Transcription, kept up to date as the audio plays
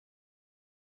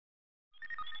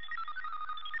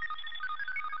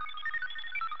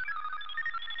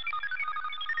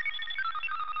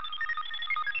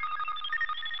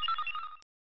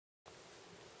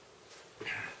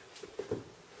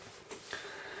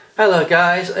Hello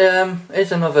guys,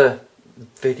 here's another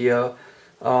video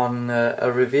on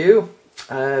a review.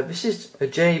 This is a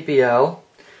JBL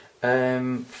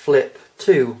Flip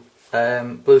 2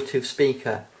 Bluetooth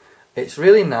speaker. It's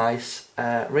really nice,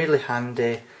 really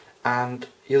handy, and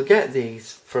you'll get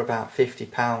these for about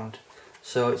 £50,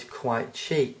 so it's quite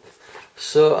cheap.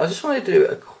 So I just want to do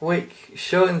a quick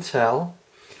show and tell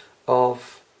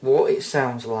of what it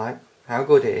sounds like, how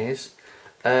good it is.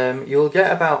 You'll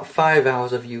get about 5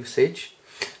 hours of usage,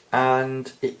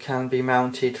 and it can be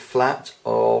mounted flat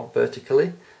or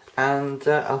vertically, and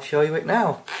I'll show you it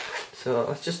now. So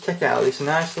let's just take out this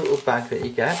nice little bag that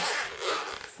you get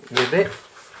with it,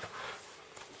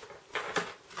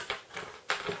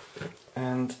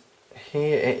 and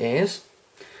here it is.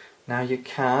 Now you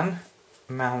can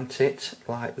mount it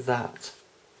like that,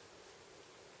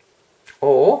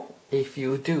 or if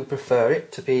you do prefer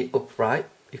it to be upright,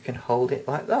 you can hold it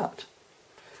like that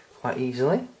quite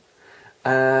easily.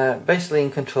 Basically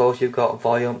in controls you've got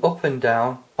volume up and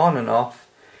down, on and off.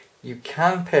 You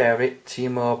can pair it to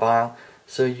your mobile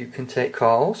so you can take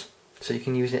calls, so you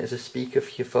can use it as a speaker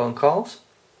for your phone calls,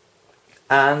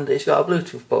 and it's got a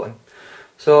Bluetooth button.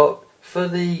 So for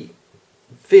the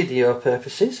video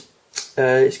purposes,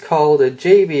 it's called a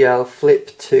JBL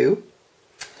Flip 2,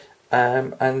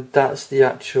 and that's the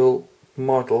actual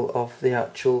model of the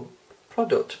actual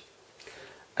product,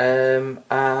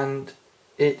 and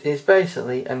it is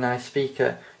basically a nice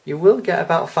speaker. You will get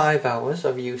about 5 hours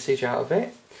of usage out of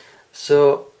it.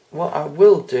 So what I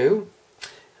will do,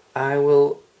 I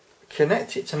will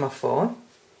connect it to my phone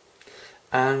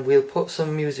and we'll put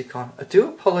some music on. I do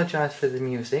apologise for the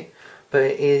music, but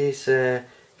it is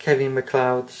Kevin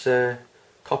MacLeod's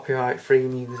copyright free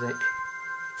music.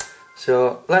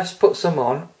 So let's put some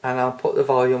on and I'll put the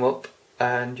volume up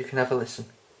and you can have a listen.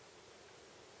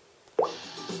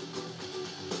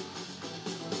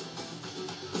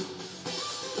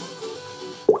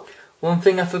 One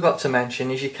thing I forgot to mention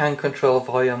is you can control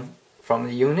volume from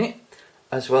the unit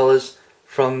as well as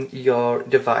from your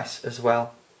device as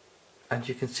well. And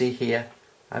you can see here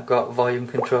I've got volume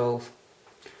controls.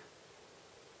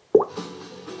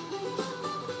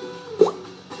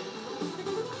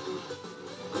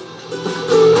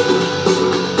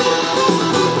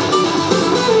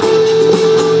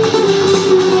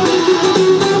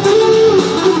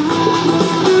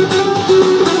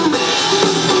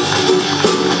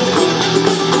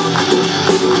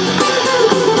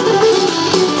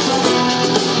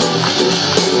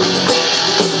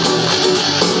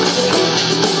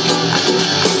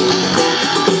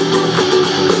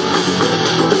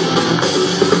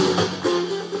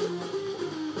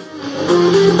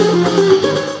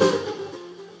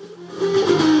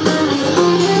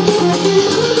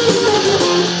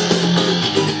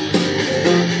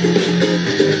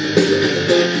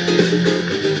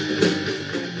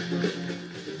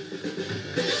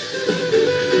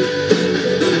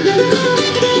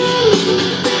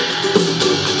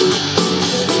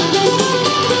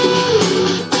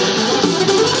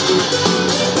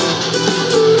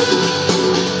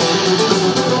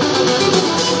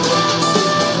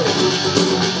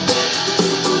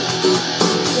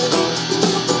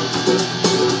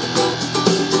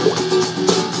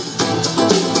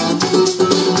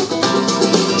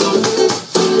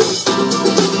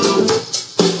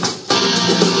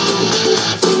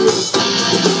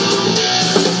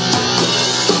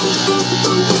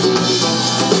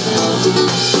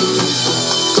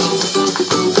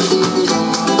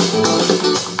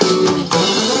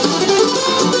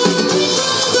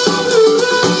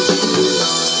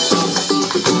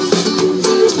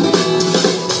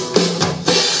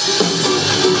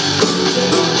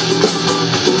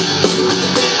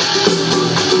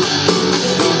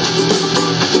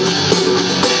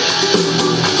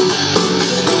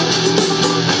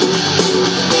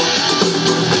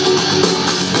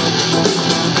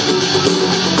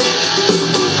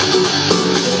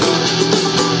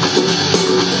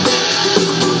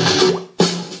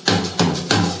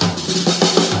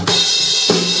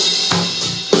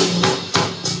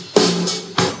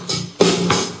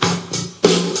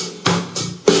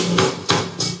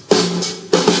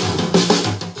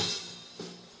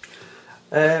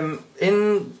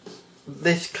 In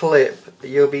this clip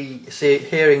you'll be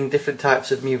hearing different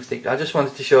types of music. I just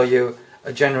wanted to show you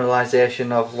a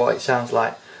generalisation of what it sounds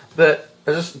like, but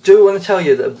I just do want to tell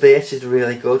you that the bass is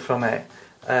really good from it.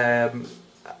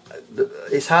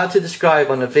 It's hard to describe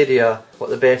on a video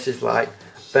what the bass is like,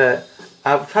 but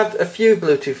I've had a few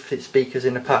Bluetooth speakers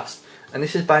in the past and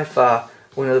this is by far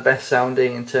one of the best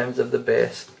sounding in terms of the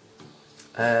bass.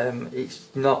 It's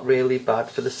not really bad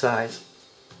for the size.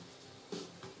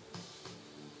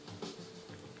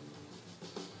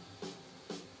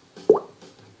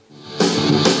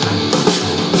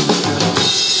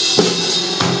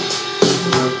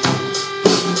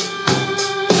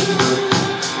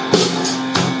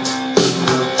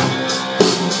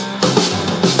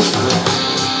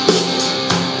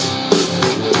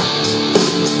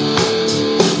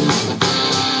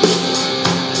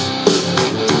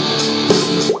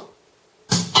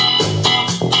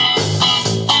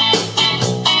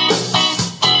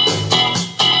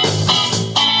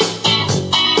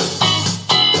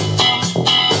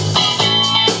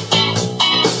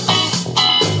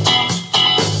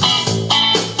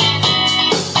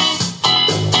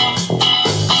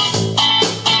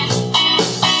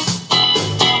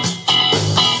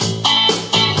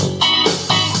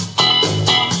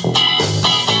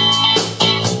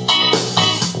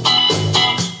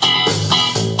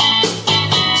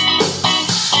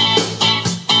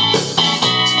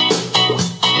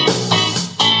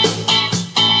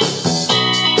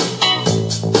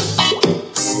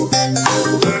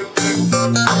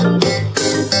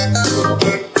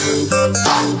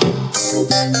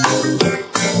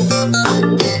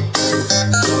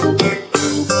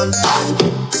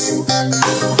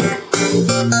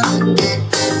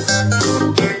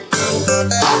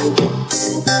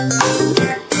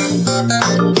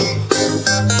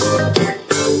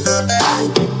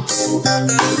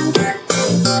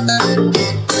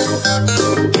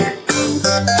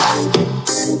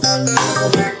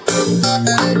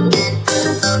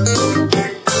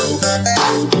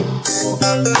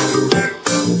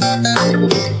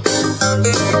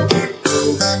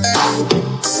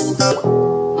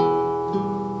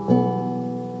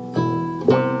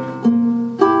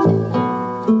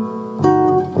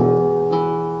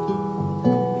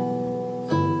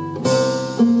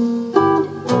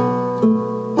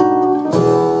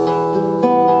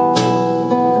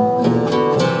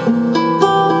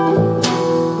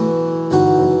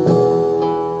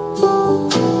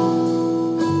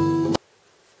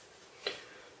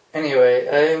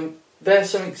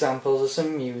 examples of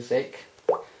some music.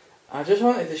 I just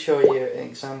wanted to show you an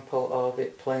example of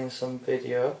it playing some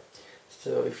video.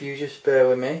 So if you just bear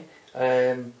with me,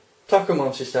 talk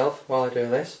amongst yourself while I do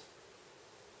this.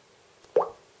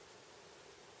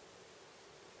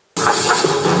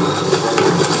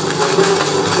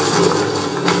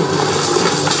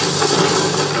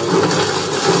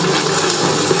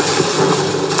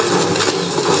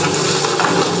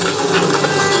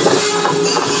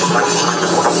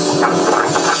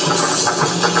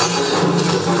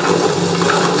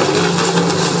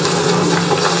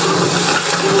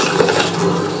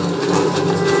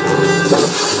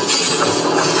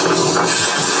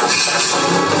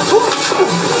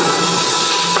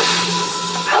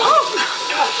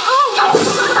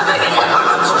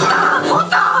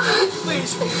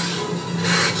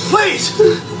 Please!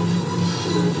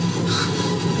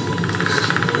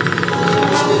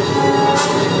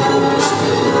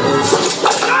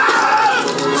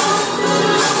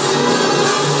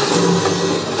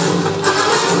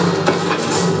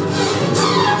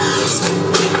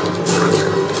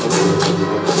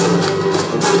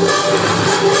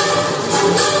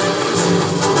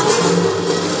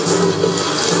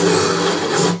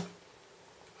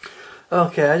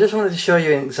 Okay, I just wanted to show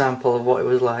you an example of what it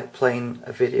was like playing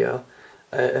a video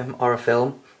or a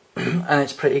film, and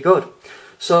it's pretty good.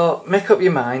 So make up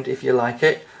your mind if you like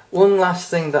it. One last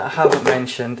thing that I haven't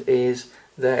mentioned is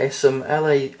there is some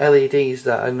LEDs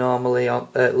that are normally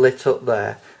lit up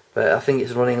there, but I think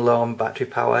it's running low on battery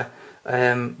power.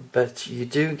 But you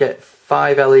do get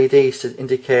 5 LEDs to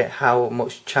indicate how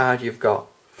much charge you've got.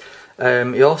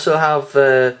 You also have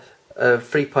a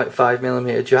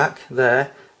 3.5mm jack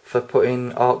there for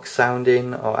putting aux sound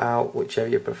in or out, whichever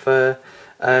you prefer.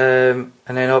 And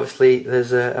then obviously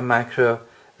there's a micro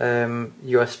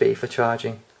USB for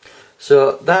charging.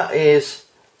 So that is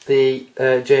the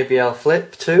JBL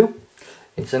Flip 2.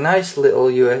 It's a nice little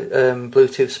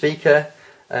Bluetooth speaker,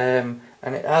 and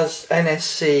it has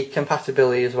NFC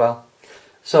compatibility as well.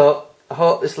 So I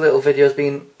hope this little video has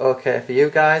been okay for you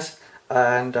guys,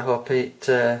 and I hope you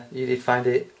did find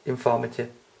it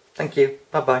informative. Thank you.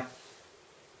 Bye bye.